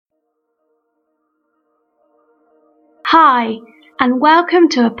Hi, and welcome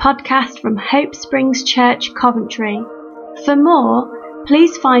to a podcast from Hope Springs Church, Coventry. For more,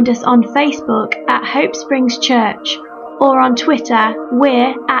 please find us on Facebook at Hope Springs Church, or on Twitter,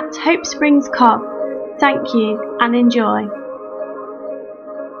 we're at Hope Springs Cov. Thank you and enjoy.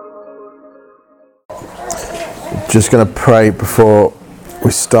 Just going to pray before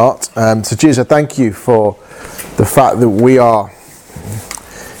we start. So Jesus, I thank you for the fact that we are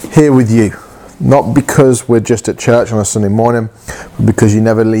here with you. Not because we're just at church on a Sunday morning, but because you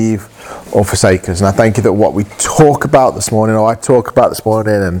never leave or forsake us. And I thank you that what we talk about this morning, or I talk about this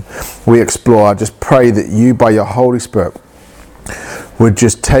morning, and we explore, I just pray that you, by your Holy Spirit, would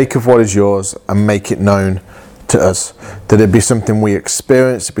just take of what is yours and make it known to us. That it be something we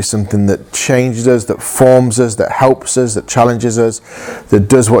experience, it be something that changes us, that forms us, that helps us, that challenges us, that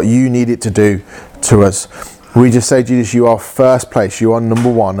does what you need it to do to us. We just say, Jesus, you are first place, you are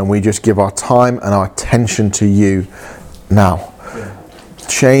number one, and we just give our time and our attention to you now. Yeah.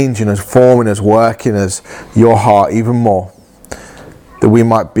 Changing us, forming us, working us, your heart even more. That we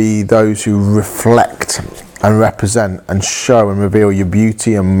might be those who reflect and represent and show and reveal your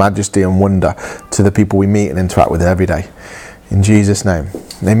beauty and majesty and wonder to the people we meet and interact with every day. In Jesus' name,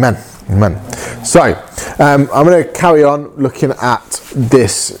 amen. Amen. So, I'm going to carry on looking at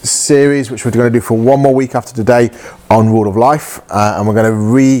this series, which we're going to do for one more week after today on Rule of Life. And we're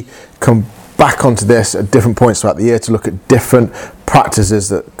going to come back onto this at different points throughout the year to look at different practices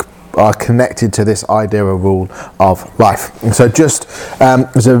that are connected to this idea of Rule of Life. And so just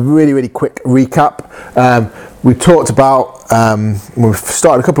as a really, really quick recap, we talked about, we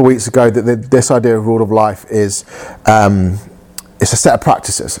started a couple of weeks ago, that this idea of Rule of Life is it's a set of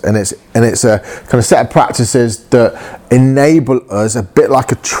practices, and it's a kind of set of practices that enable us, a bit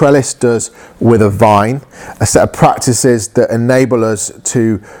like a trellis does with a vine, a set of practices that enable us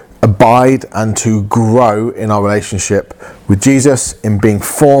to abide and to grow in our relationship with Jesus, in being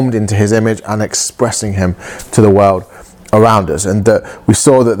formed into his image and expressing him to the world around us. And that we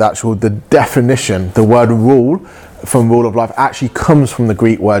saw that the definition, the word rule, from Rule of Life actually comes from the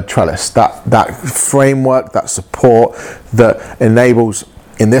Greek word trellis, that framework, that support that enables,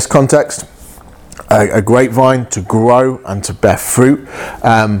 in this context, a grapevine to grow and to bear fruit.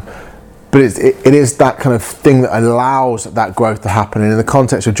 But it is that kind of thing that allows that growth to happen. And in the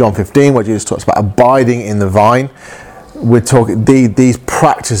context of John 15, where Jesus talks about abiding in the vine, we're talking these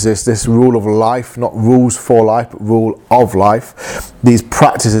practices, this rule of life, not rules for life, but rule of life. These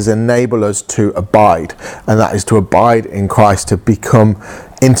practices enable us to abide, and that is to abide in Christ, to become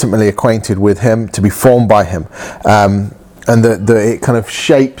intimately acquainted with him, to be formed by him. And that it kind of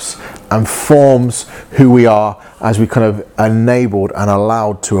shapes and forms who we are as we kind of enabled and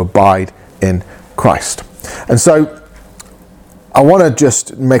allowed to abide in Christ. And so I want to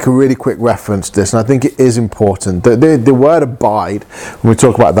just make a really quick reference to this, and I think it is important. The word abide, when we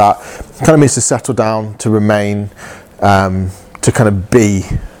talk about that, kind of means to settle down, to remain, to kind of be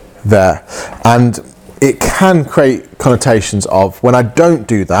there. And it can create connotations of, when I don't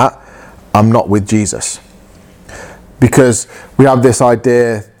do that, I'm not with Jesus. Because we have this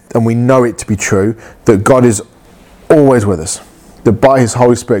idea, and we know it to be true, that God is always with us. That by his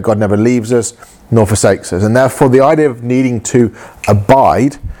Holy Spirit, God never leaves us nor forsakes us. And therefore, the idea of needing to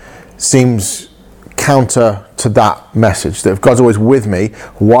abide seems counter to that message. That if God's always with me,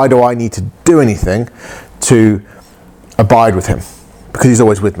 why do I need to do anything to abide with him? Because he's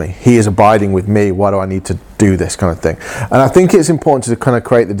always with me. He is abiding with me. Why do I need to do this kind of thing? And I think it's important to kind of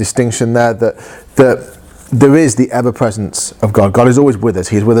create the distinction there that there is the ever-presence of God. God is always with us.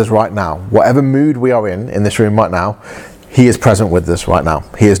 He is with us right now. Whatever mood we are in this room right now, he is present with us right now.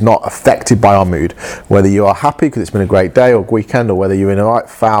 He is not affected by our mood. Whether you are happy because it's been a great day or weekend, or whether you're in a right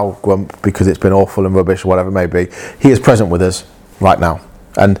foul grump because it's been awful and rubbish or whatever it may be, he is present with us right now.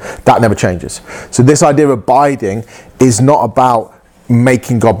 And that never changes. So this idea of abiding is not about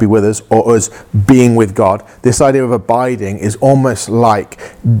making God be with us or us being with God. This idea of abiding is almost like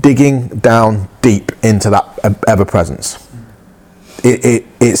digging down deep into that ever-presence.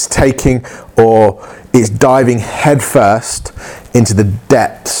 It's taking, or it's diving headfirst into the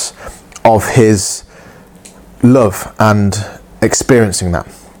depths of his love and experiencing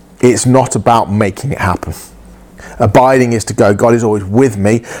that. It's not about making it happen. Abiding is to go, God is always with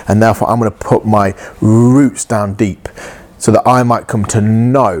me, and therefore I'm going to put my roots down deep so that I might come to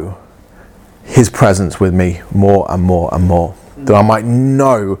know his presence with me more and more and more. That I might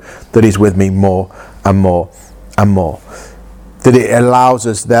know that he's with me more and more and more. That it allows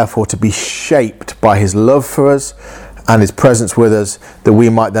us, therefore, to be shaped by his love for us and his presence with us, that we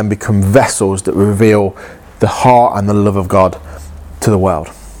might then become vessels that reveal the heart and the love of God to the world.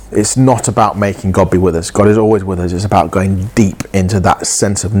 It's not about making God be with us. God is always with us. It's about going deep into that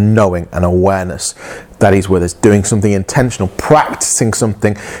sense of knowing and awareness that he's with us, doing something intentional, practicing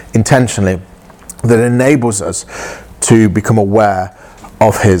something intentionally that enables us to become aware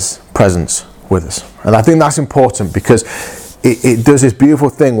of his presence with us. And I think that's important because it does this beautiful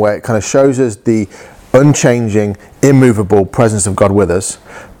thing where it kind of shows us the unchanging, immovable presence of God with us,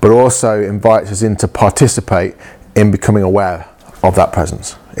 but also invites us in to participate in becoming aware of that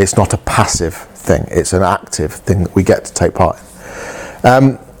presence. It's not a passive thing, it's an active thing that we get to take part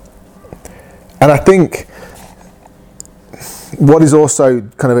in. And I think what is also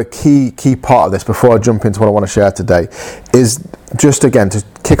kind of a key part of this, before I jump into what I want to share today, is just again to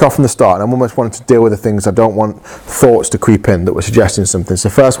kick off from the start, and I'm almost wanting to deal with the things I don't want thoughts to creep in that were suggesting something. So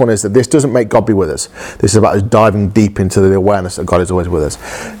the first one is that this doesn't make God be with us. This is about us diving deep into the awareness that God is always with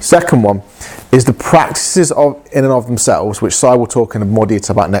us. Second one is the practices of in and of themselves, which Si will talk in more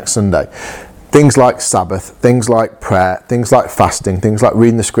detail about next Sunday. Things like Sabbath, things like prayer, things like fasting, things like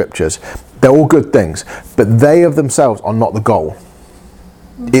reading the scriptures. They're all good things, but they of themselves are not the goal.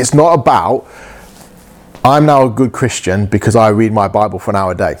 It's not about, I'm now a good Christian because I read my Bible for an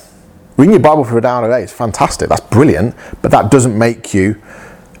hour a day. Reading your Bible for an hour a day is fantastic, that's brilliant, but that doesn't make you,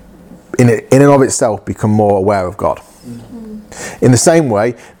 in and of itself, become more aware of God. In the same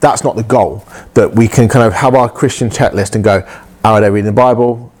way, that's not the goal, that we can kind of have our Christian checklist and go, hour a day reading the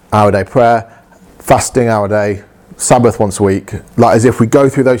Bible, hour a day prayer, fasting, hour a day, Sabbath once a week, like as if we go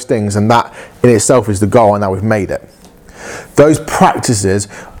through those things and that in itself is the goal and now we've made it. Those practices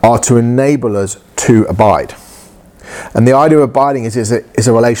are to enable us to abide. And the idea of abiding is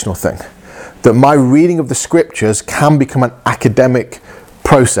a relational thing. That my reading of the scriptures can become an academic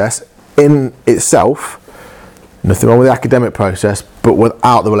process in itself. Nothing wrong with the academic process, but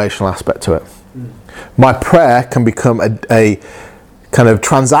without the relational aspect to it. My prayer can become a kind of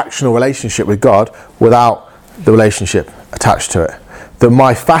transactional relationship with God without the relationship attached to it. That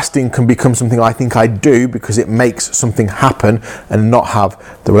my fasting can become something I think I do because it makes something happen and not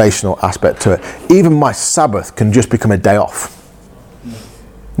have the relational aspect to it. Even my Sabbath can just become a day off.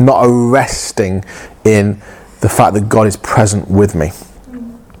 Not a resting in the fact that God is present with me.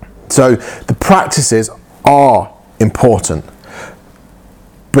 So the practices are important.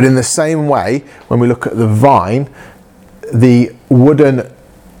 But in the same way, when we look at the vine, the wooden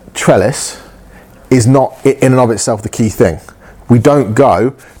trellis is not in and of itself the key thing. We don't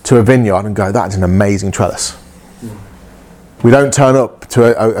go to a vineyard and go, that's an amazing trellis. We don't turn up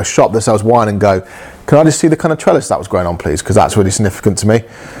to a shop that sells wine and go, can I just see the kind of trellis that was growing on, please? Because that's really significant to me.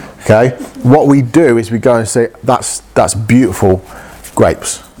 Okay. What we do is we go and say, that's beautiful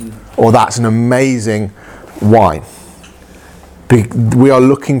grapes. Or that's an amazing wine. We are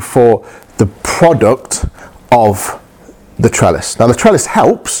looking for the product of the trellis. Now the trellis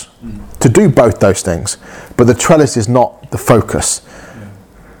helps to do both those things, but the trellis is not the focus.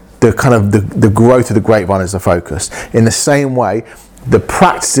 The kind of the growth of the grapevine is the focus. In the same way, the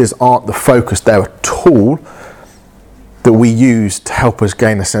practices aren't the focus, they're a tool that we use to help us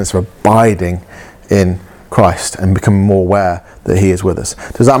gain a sense of abiding in Christ and become more aware that he is with us.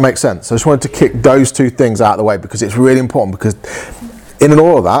 Does that make sense? I just wanted to kick those two things out of the way because it's really important, because in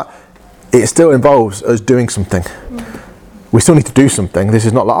all of that, it still involves us doing something. We still need to do something. This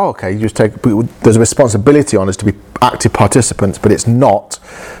is not like, oh, okay, you just take. There's a responsibility on us to be active participants, but it's not.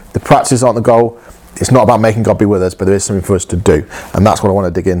 The practices aren't the goal. It's not about making God be with us, but there is something for us to do, and that's what I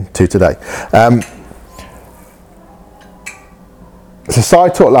want to dig into today. So Si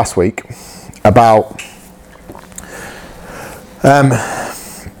talked last week about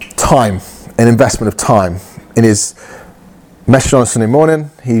time and investment of time. In his message on a Sunday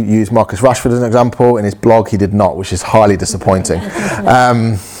morning, he used Marcus Rashford as an example. In his blog, he did not, which is highly disappointing.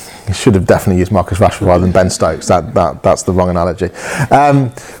 He should have definitely used Marcus Rashford rather than Ben Stokes. That's the wrong analogy.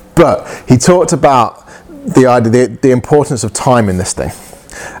 But he talked about the idea, the importance of time in this thing.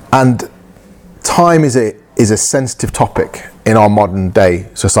 And time is a sensitive topic in our modern day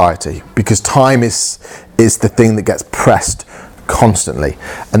society, because time is the thing that gets pressed constantly.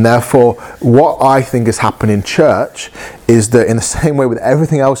 And therefore, what I think has happened in church is that in the same way with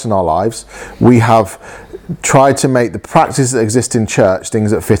everything else in our lives, we have tried to make the practices that exist in church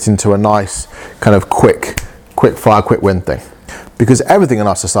things that fit into a nice kind of quick fire, quick win thing. Because everything in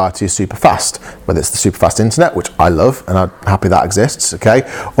our society is super fast, whether it's the super fast internet, which I love and I'm happy that exists, okay,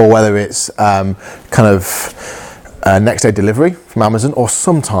 or whether it's kind of next day delivery from Amazon, or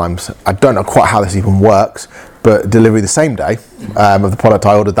sometimes, I don't know quite how this even works, but delivery the same day of the product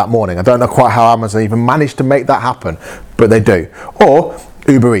I ordered that morning. I don't know quite how Amazon even managed to make that happen, but they do. Or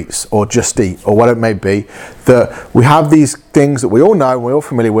Uber Eats or Just Eat or whatever it may be, that we have these things that we all know and we're all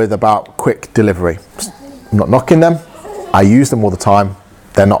familiar with about quick delivery. I'm not knocking them. I use them all the time.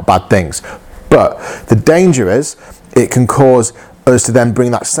 They're not bad things. But the danger is it can cause us to then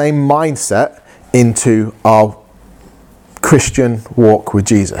bring that same mindset into our Christian walk with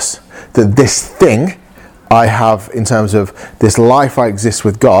Jesus. That this thing I have in terms of this life I exist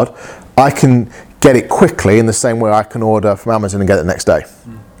with God, I can get it quickly in the same way I can order from Amazon and get it the next day.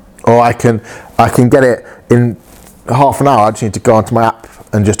 Or I can get it in half an hour. I just need to go onto my app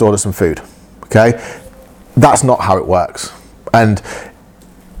and just order some food. Okay? That's not how it works. And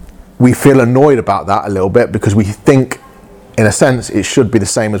we feel annoyed about that a little bit because we think, in a sense, it should be the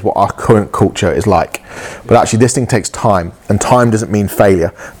same as what our current culture is like. But actually this thing takes time, and time doesn't mean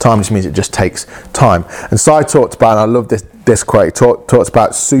failure. Time just means it just takes time. And Si talked about, and I love this quote, he talks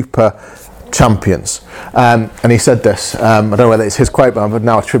about super champions. And he said this, I don't know whether it's his quote, but I've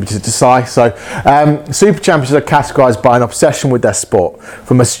now attributed it to Si. So, super champions are categorised by an obsession with their sport.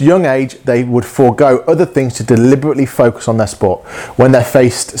 From a young age, they would forego other things to deliberately focus on their sport. When they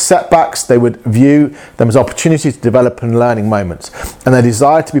faced setbacks, they would view them as opportunities to develop and learning moments. And their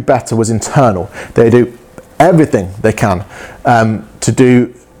desire to be better was internal. They do everything they can to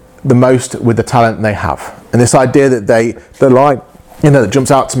do the most with the talent they have. And this idea that the line, that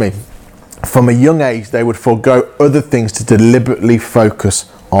jumps out to me, from a young age, they would forego other things to deliberately focus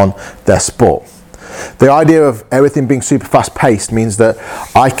on their sport. The idea of everything being super fast paced means that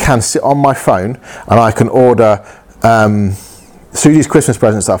I can sit on my phone and I can order Suji's Christmas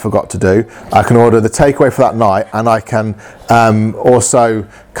presents that I forgot to do. I can order the takeaway for that night, and I can also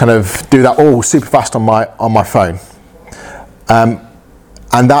kind of do that all super fast on my phone.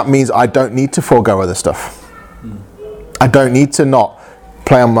 And that means I don't need to forego other stuff. I don't need to not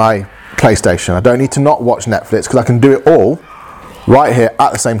play on my PlayStation. I don't need to not watch Netflix because I can do it all right here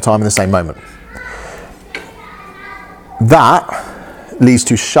at the same time in the same moment. That leads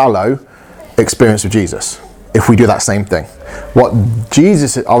to shallow experience of Jesus if we do that same thing. What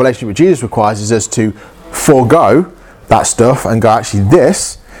our relationship with Jesus requires is us to forego that stuff and go, actually,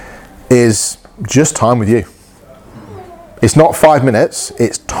 this is just time with you. It's not 5 minutes,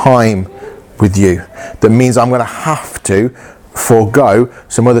 it's time with you. That means I'm going to have to forego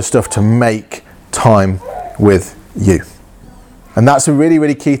some other stuff to make time with you. And that's a really,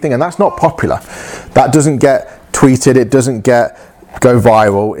 really key thing, and that's not popular. That doesn't get tweeted, it doesn't go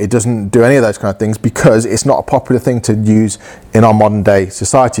viral, it doesn't do any of those kind of things because it's not a popular thing to use in our modern day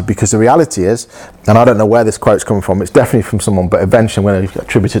society. Because the reality is, and I don't know where this quote's coming from, it's definitely from someone, but eventually I'm going to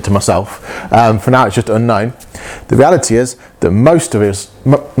attribute it to myself. For now it's just unknown. The reality is that most of us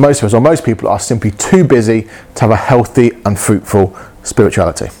or most people are simply too busy to have a healthy and fruitful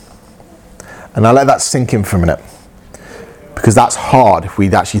spirituality. And I let that sink in for a minute, because that's hard if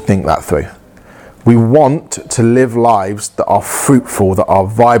we actually think that through. We want to live lives that are fruitful, that are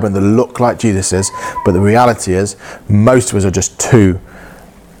vibrant, that look like Jesus' is, but the reality is most of us are just too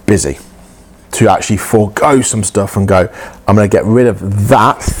busy to actually forego some stuff and go, I'm going to get rid of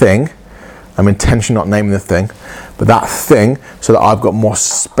that thing. I'm intentionally not naming the thing, but that thing, so that I've got more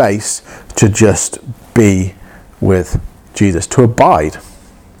space to just be with Jesus, to abide,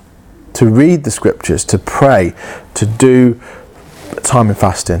 to read the scriptures, to pray, to do time in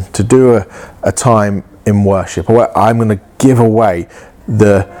fasting, to do a time in worship. I'm going to give away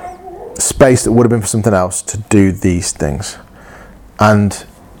the space that would have been for something else to do these things. And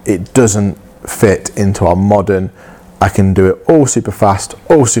it doesn't fit into our modern, I can do it all super fast,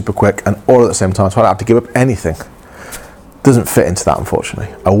 all super quick, and all at the same time, so I don't have to give up anything. Doesn't fit into that,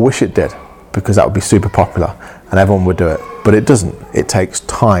 unfortunately. I wish it did, because that would be super popular and everyone would do it. But it doesn't. It takes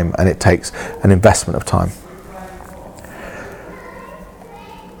time, and it takes an investment of time.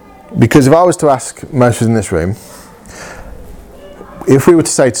 Because if I was to ask most of us in this room, if we were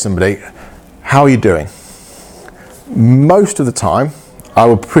to say to somebody, how are you doing? Most of the time, I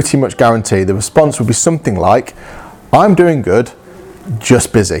would pretty much guarantee the response would be something like, I'm doing good,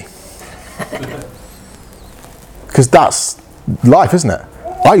 just busy. Because that's life, isn't it?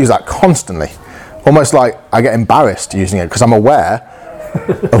 I use that constantly. Almost like I get embarrassed using it because I'm aware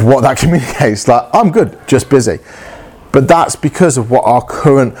of what that communicates. Like, I'm good, just busy. But that's because of what our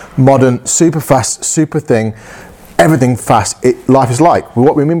current modern super fast, super thing, everything fast life is like.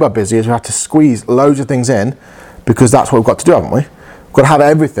 What we mean by busy is we have to squeeze loads of things in because that's what we've got to do, haven't we? We've got to have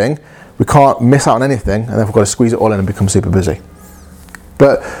everything. We can't miss out on anything, and then we've got to squeeze it all in and become super busy.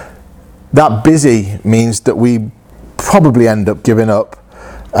 But that busy means that we probably end up giving up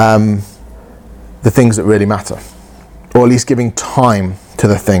the things that really matter, or at least giving time to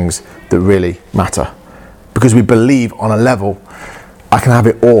the things that really matter. Because we believe on a level I can have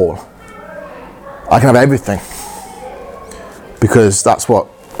it all. I can have everything. Because that's what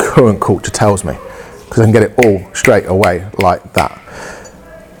current culture tells me. Because I can get it all straight away like that.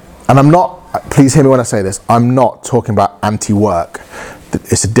 And I'm not, please hear me when I say this, I'm not talking about anti-work.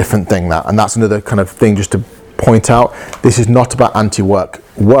 It's a different thing, that. And that's another kind of thing just to point out. This is not about anti-work.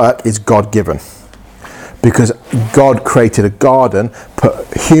 Work is God-given. Because God created a garden, put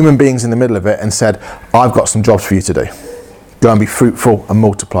human beings in the middle of it and said, I've got some jobs for you to do. Go and be fruitful and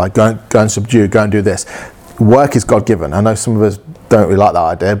multiply. Go and subdue. Go and do this. Work is God-given. I know some of us don't really like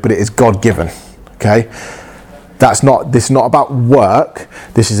that idea, but it is God-given. Okay? This is not about work.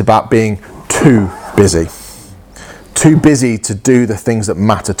 This is about being too busy. Too busy to do the things that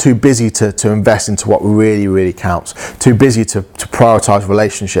matter. Too busy to invest into what really, really counts. Too busy to prioritize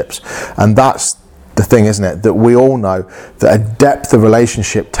relationships. And that's the thing, isn't it? That we all know that a depth of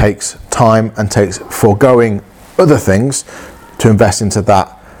relationship takes time and takes foregoing other things to invest into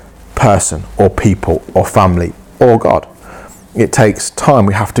that person or people or family or God. It takes time.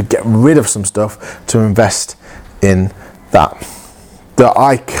 We have to get rid of some stuff to invest in that. That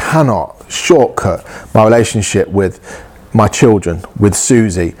I cannot shortcut my relationship with my children, with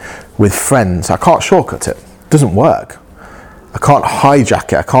Susie, with friends. I can't shortcut it. It doesn't work. I can't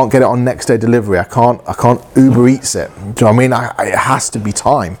hijack it. I can't get it on next day delivery. I can't Uber Eats it. Do you know what I mean? It has to be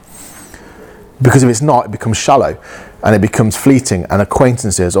time. Because if it's not, it becomes shallow and it becomes fleeting, and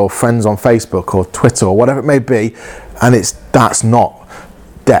acquaintances or friends on Facebook or Twitter or whatever it may be, and that's not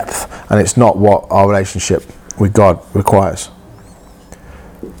depth, and it's not what our relationship with God requires.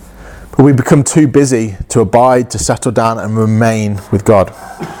 But we become too busy to abide, to settle down and remain with God.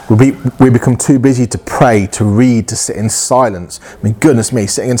 We become too busy to pray, to read, to sit in silence. I mean, goodness me,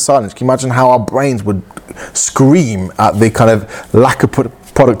 sitting in silence. Can you imagine how our brains would scream at the kind of lack of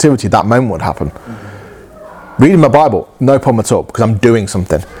productivity that moment would happen? Reading my Bible, no problem at all, because I'm doing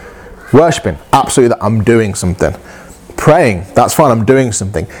something. Worshipping, absolutely, that I'm doing something. Praying, that's fine, I'm doing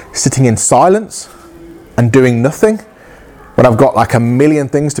something. Sitting in silence and doing nothing when I've got like a million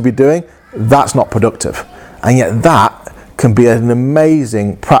things to be doing, that's not productive. And yet that can be an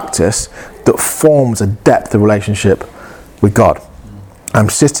amazing practice that forms a depth of relationship with God. I'm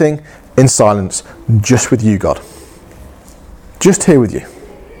sitting in silence just with you, God. Just here with you.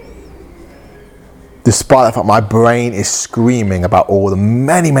 Despite the fact my brain is screaming about all the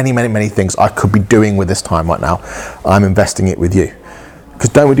many things I could be doing with this time right now, I'm investing it with you. Because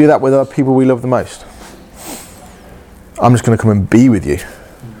don't we do that with our people we love the most? I'm just going to come and be with you.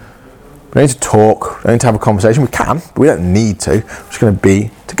 We don't need to talk, we don't need to have a conversation. We can, but we don't need to. We're just going to be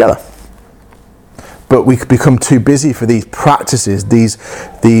together. But we could become too busy for these practices,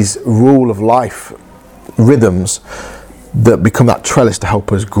 these rule of life rhythms that become that trellis to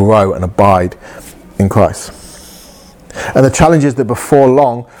help us grow and abide in Christ. And the challenge is that before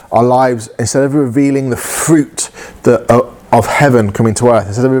long, our lives, instead of revealing the fruit of heaven coming to earth,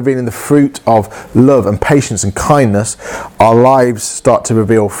 instead of revealing the fruit of love and patience and kindness, our lives start to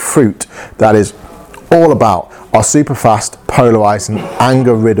reveal fruit that is all about our super fast, polarized and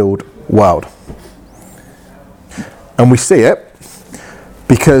anger-riddled world. And we see it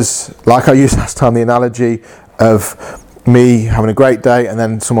because, like I used last time, the analogy of me having a great day and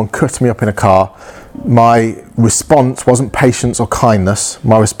then someone cuts me up in a car, my response wasn't patience or kindness,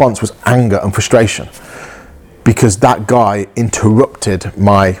 my response was anger and frustration because that guy interrupted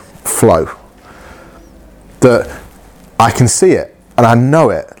my flow. That I can see it and I know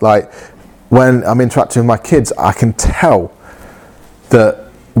it. Like when I'm interacting with my kids, I can tell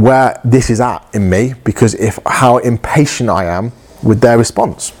that where this is at in me because if how impatient I am with their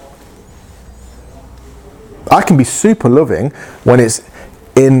response. I can be super loving when it's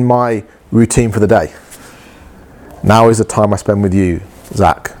in my routine for the day. Now is the time I spend with you,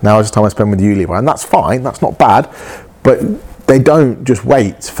 Zach. Now is the time I spend with you, Levi. And that's fine, that's not bad. But they don't just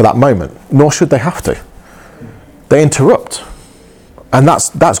wait for that moment, nor should they have to. They interrupt. And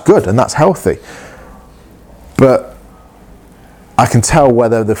that's good and that's healthy. But I can tell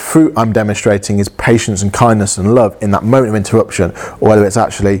whether the fruit I'm demonstrating is patience and kindness and love in that moment of interruption, or whether it's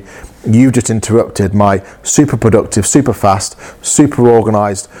actually, you've just interrupted my super productive, super fast, super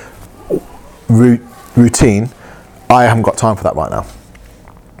organized routine. I haven't got time for that right now.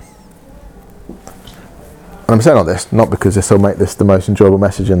 And I'm saying all this, not because this will make this the most enjoyable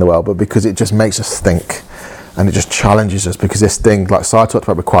message in the world, but because it just makes us think. And it just challenges us, because this thing, like Si talked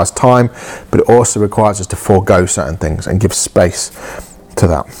about, requires time, but it also requires us to forego certain things and give space to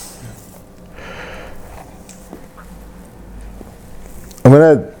that. I'm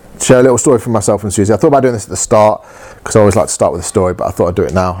going to share a little story from myself and Susie. I thought about doing this at the start because I always like to start with a story, but I thought I'd do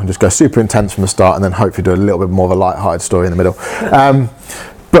it now and just go super intense from the start and then hopefully do a little bit more of a light-hearted story in the middle.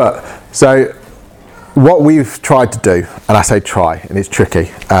 So what we've tried to do, and I say try, and it's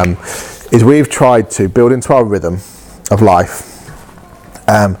tricky, is we've tried to build into our rhythm of life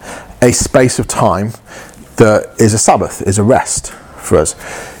a space of time that is a Sabbath, is a rest for us.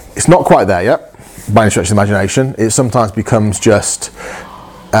 It's not quite there yet, by any stretch of the imagination. It sometimes becomes just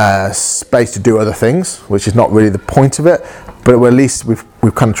space to do other things, which is not really the point of it, but at least we've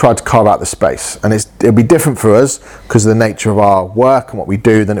kind of tried to carve out the space. And it'll be different for us because of the nature of our work and what we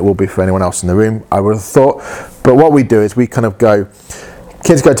do than it will be for anyone else in the room, I would have thought. But what we do is we kind of go,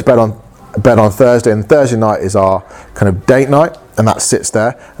 kids go to bed on Thursday, and Thursday night is our kind of date night, and that sits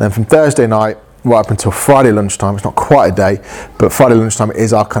there. And then from Thursday night right up until Friday lunchtime, it's not quite a day, but Friday lunchtime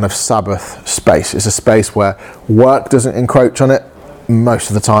is our kind of Sabbath space. It's a space where work doesn't encroach on it most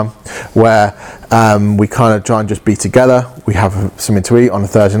of the time, where we kind of try and just be together. We have something to eat on a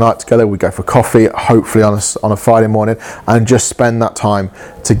Thursday night together, we go for coffee, hopefully on a Friday morning, and just spend that time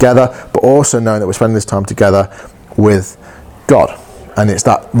together, but also knowing that we're spending this time together with God. And it's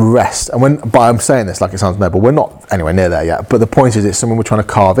that rest. And but I'm saying this like it sounds noble, we're not anywhere near there yet, but the point is it's something we're trying to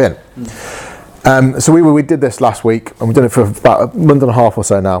carve in. So we did this last week, and we've done it for about a month and a half or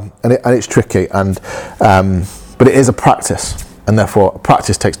so now, and it's tricky, but it is a practice, and therefore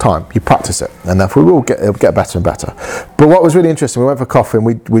practice takes time. You practice it, and therefore it'll get better and better. But what was really interesting, we went for coffee and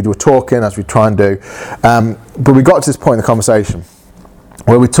we were talking as we try and do, but we got to this point in the conversation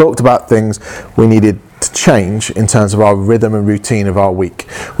where we talked about things we needed to change in terms of our rhythm and routine of our week.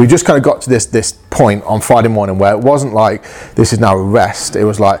 We just kind of got to this point on Friday morning where it wasn't like this is now a rest, it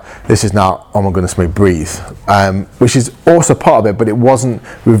was like this is now, oh my goodness me, breathe, which is also part of it, but it wasn't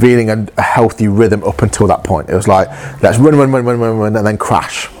revealing a healthy rhythm up until that point. It was like, let's run and then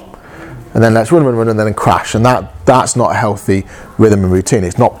crash, and then let's run and then crash, and that's not a healthy rhythm and routine.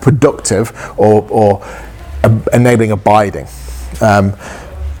 It's not productive or enabling abiding.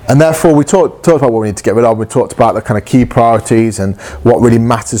 And therefore we talked about what we need to get rid of. We talked about the kind of key priorities and what really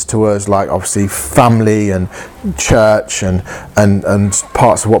matters to us, like obviously family and church and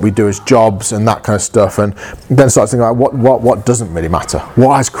parts of what we do as jobs and that kind of stuff, and then start thinking about what doesn't really matter,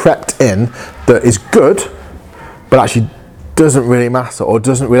 what has crept in that is good but actually doesn't really matter, or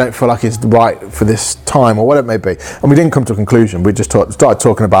we don't feel like it's right for this time, or whatever it may be. And we didn't come to a conclusion, we just started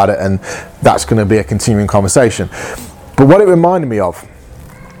talking about it, and that's going to be a continuing conversation. But what it reminded me of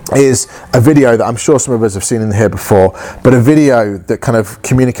is a video that I'm sure some of us have seen in here before, but a video that kind of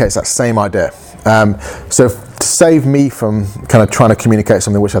communicates that same idea. So to save me from kind of trying to communicate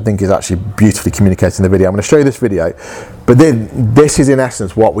something which I think is actually beautifully communicated in the video, I'm going to show you this video, but then this is in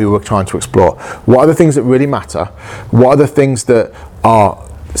essence what we were trying to explore. What are the things that really matter? What are the things that are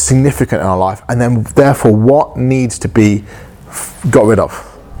significant in our life? And then therefore what needs to be got rid of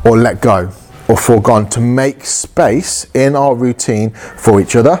or let go or foregone to make space in our routine for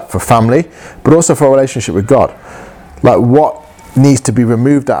each other, for family, but also for our relationship with God. Like what needs to be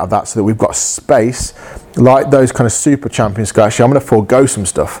removed out of that so that we've got space, like those kind of super champions go, actually I'm going to forego some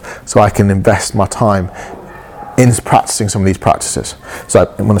stuff so I can invest my time in practicing some of these practices. So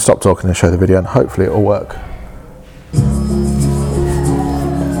I'm going to stop talking and show the video, and hopefully it'll work.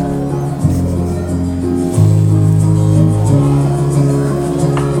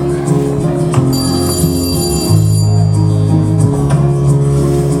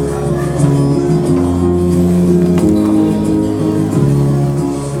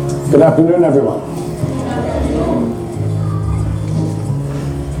 Good afternoon, everyone.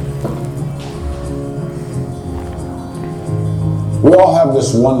 We all have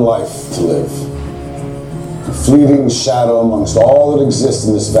this one life to live, a fleeting shadow amongst all that exists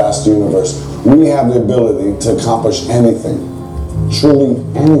in this vast universe. We have the ability to accomplish anything, truly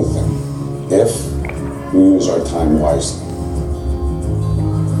anything, if we use our time wisely.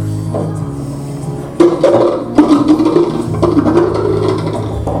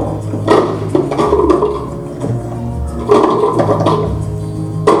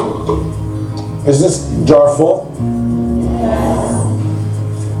 Is this jar full? Yes.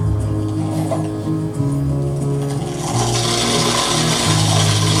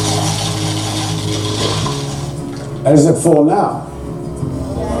 And is it full now?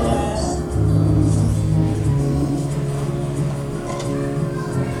 Yes.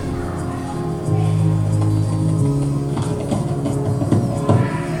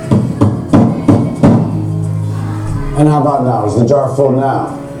 And how about now? Is the jar full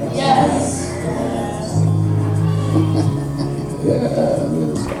now? Yes. Yeah, it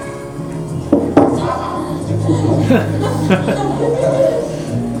is.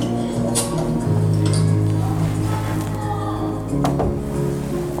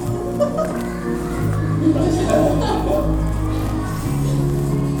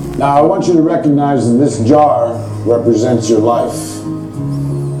 Now I want you to recognize that this jar represents your life.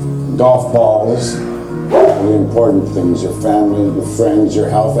 Golf balls are the important things, your family, your friends, your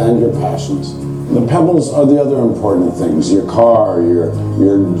health, and your passions. The pebbles are the other important things, your car, your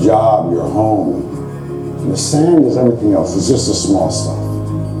job, your home. And the sand is everything else, it's just the small stuff.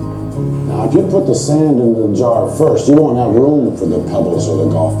 Now if you put the sand in the jar first, you won't have room for the pebbles or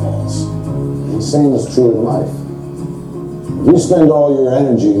the golf balls. And the same is true in life. If you spend all your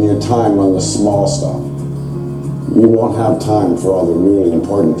energy and your time on the small stuff, you won't have time for all the really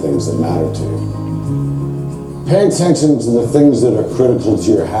important things that matter to you. Pay attention to the things that are critical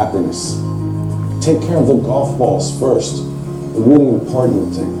to your happiness. Take care of the golf balls first, the really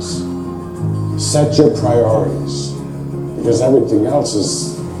important things. Set your priorities, because everything else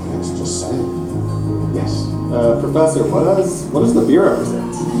is just sand. Yes? Professor, what does the beer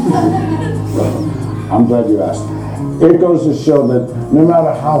represent? Well, I'm glad you asked. It goes to show that no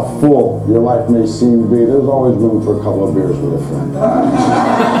matter how full your life may seem to be, there's always room for a couple of beers with a friend.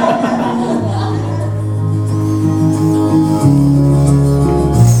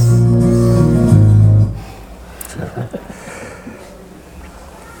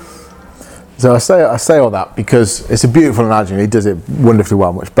 So I say all that because it's a beautiful analogy. He does it wonderfully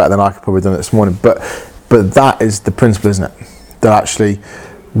well, much better than I could probably done it this morning. But that is the principle, isn't it? That actually,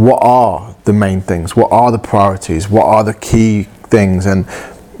 what are the main things? What are the priorities? What are the key things? And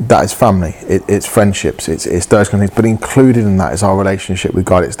that is family. It's friendships. It's those kind of things. But included in that is our relationship with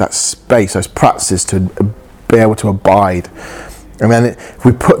God. It's that space, those practices to be able to abide. And then if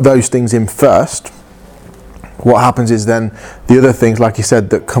we put those things in first, what happens is then the other things, like you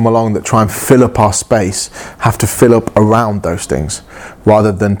said, that come along that try and fill up our space have to fill up around those things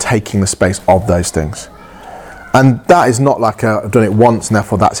rather than taking the space of those things. And that is not like I've done it once and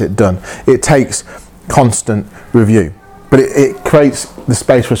therefore that's it done. It takes constant review. But it creates the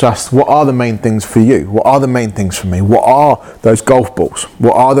space for us to ask, what are the main things for you? What are the main things for me? What are those golf balls?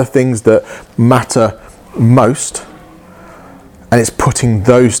 What are the things that matter most? And it's putting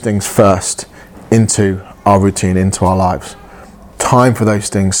those things first into our routine, into our lives. Time for those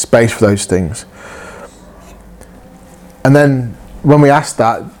things, space for those things. And then when we ask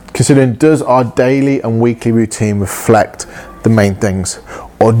that, considering, does our daily and weekly routine reflect the main things?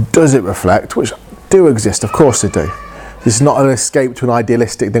 Or does it reflect, which do exist, of course they do. This is not an escape to an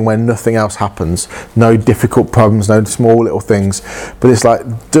idealistic thing where nothing else happens, no difficult problems, no small little things. But it's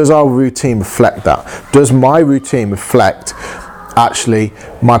like, does our routine reflect that? Does my routine reflect actually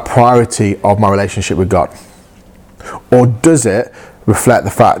my priority of my relationship with God? Or does it reflect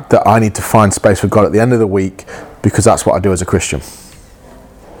the fact that I need to find space for God at the end of the week because that's what I do as a Christian?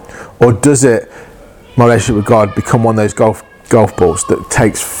 Or does it, my relationship with God, become one of those golf balls that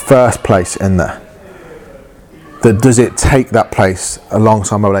takes first place in there? That does it take that place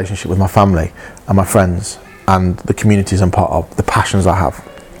alongside my relationship with my family and my friends and the communities I'm part of, the passions I have?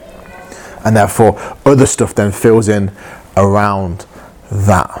 And therefore other stuff then fills in around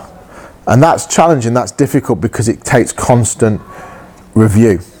that. And that's challenging, that's difficult because it takes constant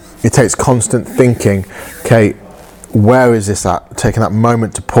review. It takes constant thinking, okay, where is this at? Taking that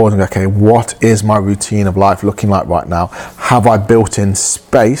moment to pause and go, okay, what is my routine of life looking like right now? Have I built in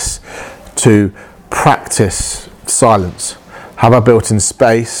space to practice silence? Have I built in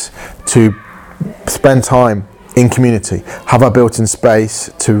space to spend time in community? Have I built in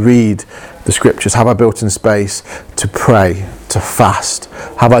space to read the scriptures? Have I built in space to pray, to fast?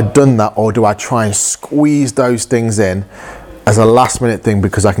 Have I done that, or do I try and squeeze those things in as a last minute thing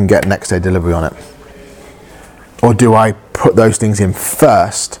because I can get next day delivery on it? Or do I put those things in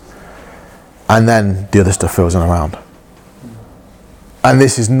first and then the other stuff fills in around? And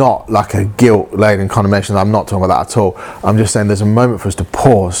this is not like a guilt-laden condemnation. I'm not talking about that at all. I'm just saying there's a moment for us to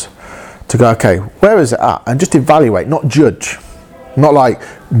pause, to go, okay, where is it at? And just evaluate, not judge. Not like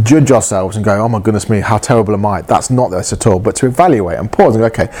judge ourselves and go, oh my goodness me, how terrible am I? That's not this at all. But to evaluate and pause and go,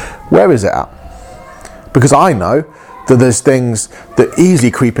 okay, where is it at? Because I know that there's things that easily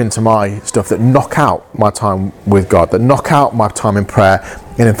creep into my stuff that knock out my time with God, that knock out my time in prayer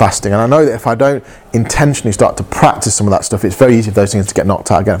and in fasting. And I know that if I don't intentionally start to practice some of that stuff, it's very easy for those things to get knocked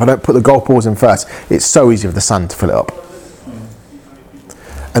out again. If I don't put the golf balls in first, it's so easy for the sand to fill it up.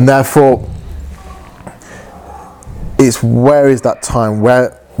 And therefore, it's where is that time,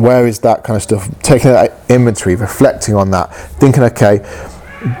 where is that kind of stuff, taking that inventory, reflecting on that, thinking, okay,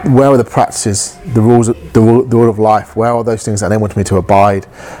 where are the practices, the rules, the rule of life, where are those things that enable me to abide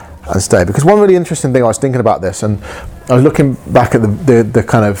and stay? Because one really interesting thing, I was thinking about this, and I was looking back at the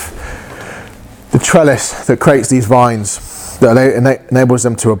kind of the trellis that creates these vines that enables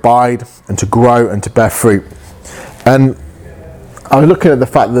them to abide and to grow and to bear fruit. And I was looking at the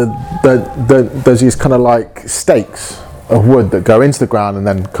fact that there's these kind of like stakes of wood that go into the ground and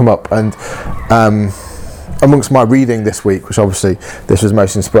then come up, and amongst my reading this week, which obviously this was the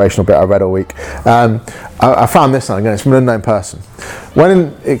most inspirational bit I read all week, I found this one again. It's from an unknown person.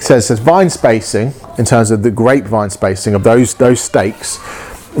 When it says vine spacing, in terms of the grapevine spacing of those stakes,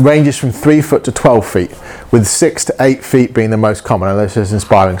 ranges from 3 foot to 12 feet, with 6 to 8 feet being the most common. And this is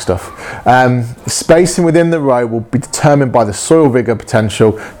inspiring stuff. Spacing within the row will be determined by the soil vigor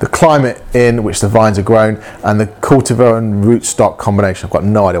potential, the climate in which the vines are grown, and the cultivar and rootstock combination. I've got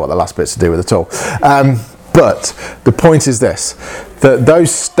no idea what the last bit's to do with it at all. But the point is this, that those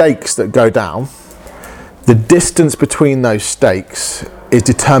stakes that go down, the distance between those stakes is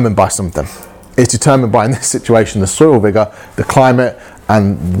determined by something. It's determined by, in this situation, the soil vigor, the climate,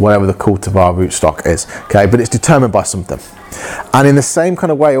 and whatever the cultivar rootstock is. Okay, but it's determined by something. And in the same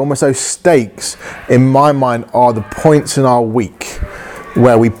kind of way, almost those stakes, in my mind, are the points in our week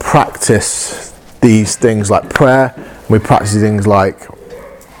where we practice these things like prayer, we practice things like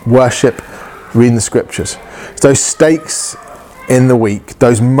worship, reading the scriptures. It's those stakes in the week,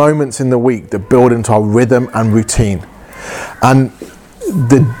 those moments in the week that build into our rhythm and routine. And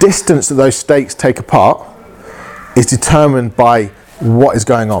the distance that those stakes take apart is determined by what is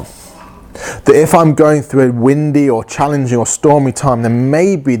going on. That if I'm going through a windy or challenging or stormy time, then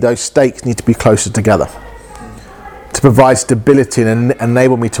maybe those stakes need to be closer together to provide stability and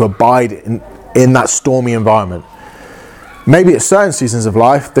enable me to abide in that stormy environment. Maybe at certain seasons of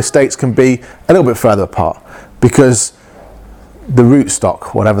life, the stakes can be a little bit further apart because the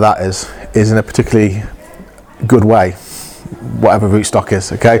rootstock, whatever that is in a particularly good way, whatever rootstock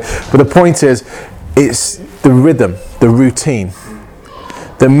is, okay? But the point is, it's the rhythm, the routine,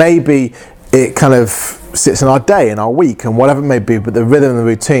 that maybe it kind of sits in our day, in our week, and whatever it may be, but the rhythm and the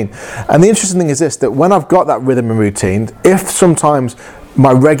routine. And the interesting thing is this, that when I've got that rhythm and routine, if sometimes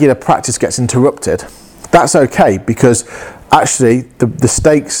my regular practice gets interrupted, that's okay, because actually the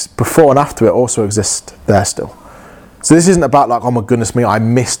stakes before and after it also exist there still. So this isn't about like, oh my goodness me, I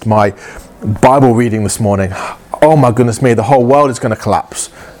missed my Bible reading this morning. Oh my goodness me, the whole world is going to collapse.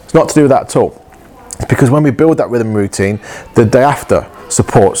 It's not to do with that at all. It's because when we build that rhythm and routine, the day after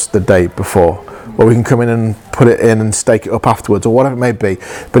supports the day before. Or we can come in and put it in and stake it up afterwards, or whatever it may be.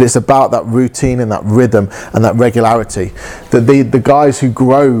 But it's about that routine and that rhythm and that regularity. That the guys who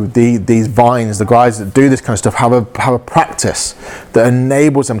grow these vines, the guys that do this kind of stuff, have a practice that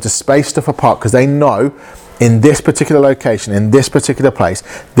enables them to space stuff apart, because they know in this particular location, in this particular place,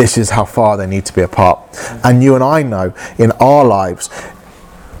 this is how far they need to be apart. And you and I know in our lives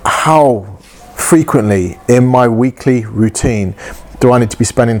how frequently in my weekly routine do I need to be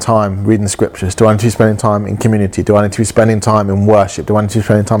spending time reading the scriptures? Do I need to be spending time in community? Do I need to be spending time in worship? Do I need to be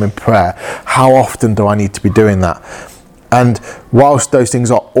spending time in prayer? How often do I need to be doing that? And whilst those things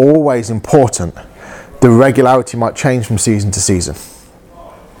are always important, the regularity might change from season to season.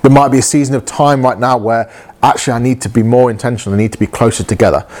 There might be a season of time right now where actually I need to be more intentional, I need to be closer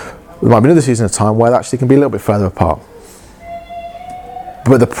together. There might be another season of time where it actually can be a little bit further apart.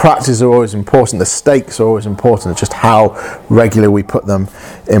 But the practices are always important, the stakes are always important, it's just how regularly we put them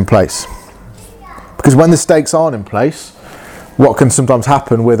in place. Because when the stakes aren't in place, what can sometimes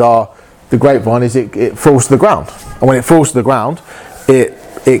happen with the grapevine is it falls to the ground. And when it falls to the ground,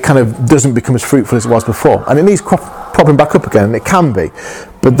 it kind of doesn't become as fruitful as it was before. And it needs propping back up again, and it can be.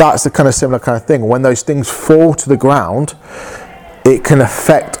 But that's the kind of similar kind of thing. When those things fall to the ground, it can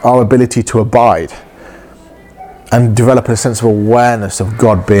affect our ability to abide and develop a sense of awareness of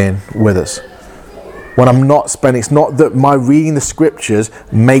God being with us. When I'm not spending, it's not that my reading the scriptures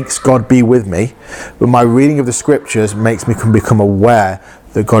makes God be with me, but my reading of the scriptures makes me become aware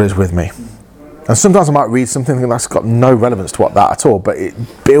that God is with me. And sometimes I might read something that's got no relevance to what that at all, but it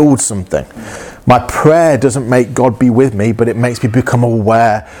builds something. My prayer doesn't make God be with me, but it makes me become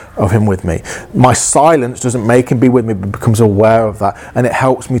aware of him with me. My silence doesn't make him be with me, but becomes aware of that. And it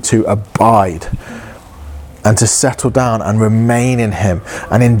helps me to abide and to settle down and remain in him.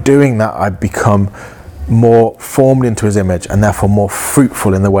 And in doing that, I become more formed into his image, and therefore more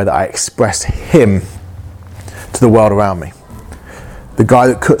fruitful in the way that I express him to the world around me. The guy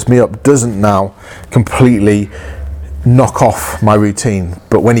that cuts me up doesn't now completely knock off my routine,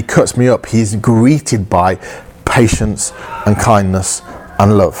 but when he cuts me up, he's greeted by patience and kindness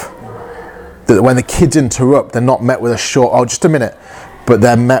and love. That when the kids interrupt, they're not met with a short, oh, just a minute, but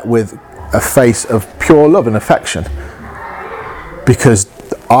they're met with a face of pure love and affection, because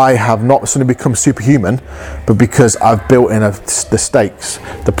I have not suddenly become superhuman, but because I've built in the stakes,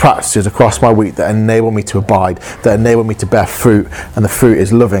 the practices across my week that enable me to abide, that enable me to bear fruit, and the fruit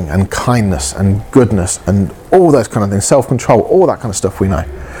is loving and kindness and goodness and all those kind of things, self-control, all that kind of stuff we know.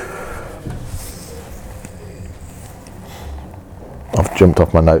 I've jumped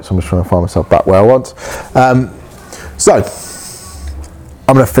off my notes, I'm just trying to find myself back where I want. So,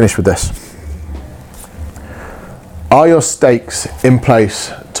 I'm going to finish with this. Are your stakes in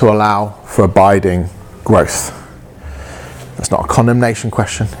place to allow for abiding growth? That's not a condemnation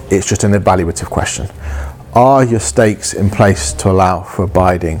question, it's just an evaluative question. Are your stakes in place to allow for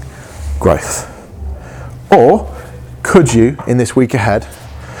abiding growth? Or could you, in this week ahead,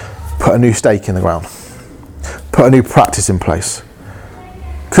 put a new stake in the ground? Put a new practice in place?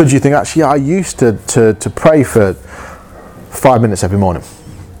 Could you think, actually, I used to pray for 5 minutes every morning?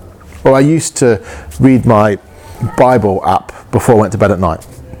 Or I used to read my Bible app before I went to bed at night,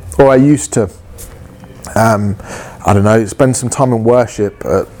 or I used to spend some time in worship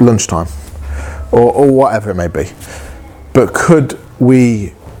at lunchtime, or whatever it may be. But could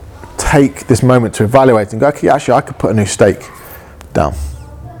we take this moment to evaluate and go, okay, actually I could put a new stake down.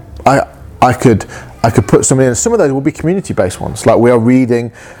 I could put something in. Some of those will be community-based ones, like we are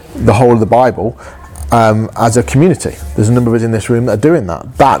reading the whole of the Bible as a community. There's a number of us in this room that are doing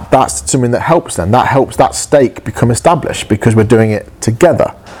that. That's something that helps them. That helps that stake become established because we're doing it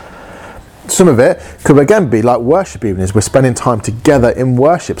together. Some of it could again be like worship evenings. We're spending time together in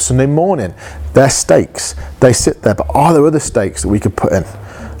worship Sunday morning. They're stakes. They sit there. But are there other stakes that we could put in?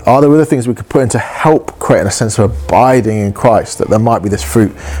 Are there other things we could put in to help create a sense of abiding in Christ, that there might be this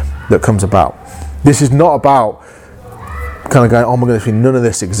fruit that comes about? This is not about kind of going, oh my goodness, none of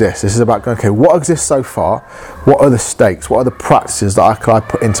this exists. This is about going, okay, what exists so far? What are the stakes? What are the practices that I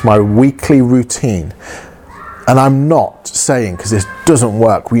put into my weekly routine? And I'm not saying, because this doesn't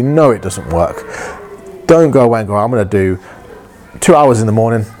work, we know it doesn't work. Don't go away and go, I'm going to do 2 hours in the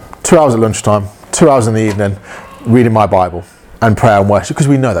morning, 2 hours at lunchtime, 2 hours in the evening, reading my Bible and prayer and worship, because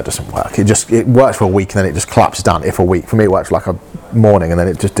we know that doesn't work. It works for a week and then it just collapses down. If a week, for me it works like a morning and then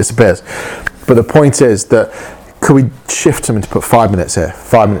it just disappears. But the point is that could we shift something to put 5 minutes here,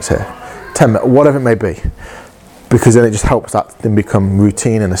 5 minutes here, 10 minutes, whatever it may be, because then it just helps that then become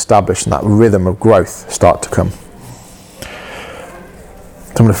routine and established and that rhythm of growth start to come. So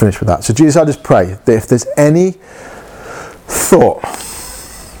I'm going to finish with that. So Jesus, I just pray that if there's any thought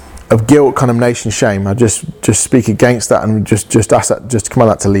of guilt, condemnation, shame, I just speak against that and just ask that, just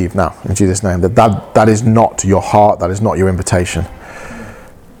command that to leave now in Jesus' name. That is not your heart, that is not your invitation.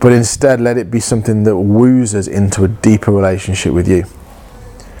 But instead, let it be something that woos us into a deeper relationship with you.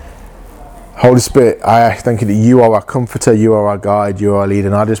 Holy Spirit, I thank you that you are our comforter, you are our guide, you are our leader.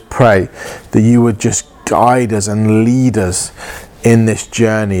 And I just pray that you would just guide us and lead us in this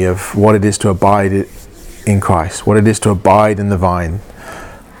journey of what it is to abide in Christ, what it is to abide in the vine.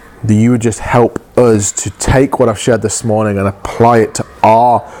 That you would just help us to take what I've shared this morning and apply it to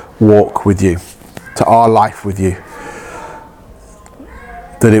our walk with you, to our life with you.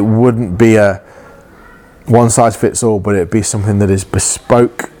 That it wouldn't be a one size fits all, but it'd be something that is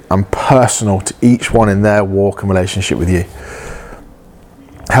bespoke and personal to each one in their walk and relationship with you.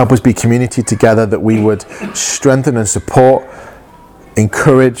 Help us be community together, that we would strengthen and support,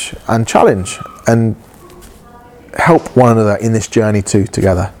 encourage and challenge and help one another in this journey too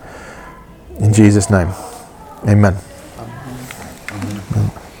together. In Jesus' name, amen.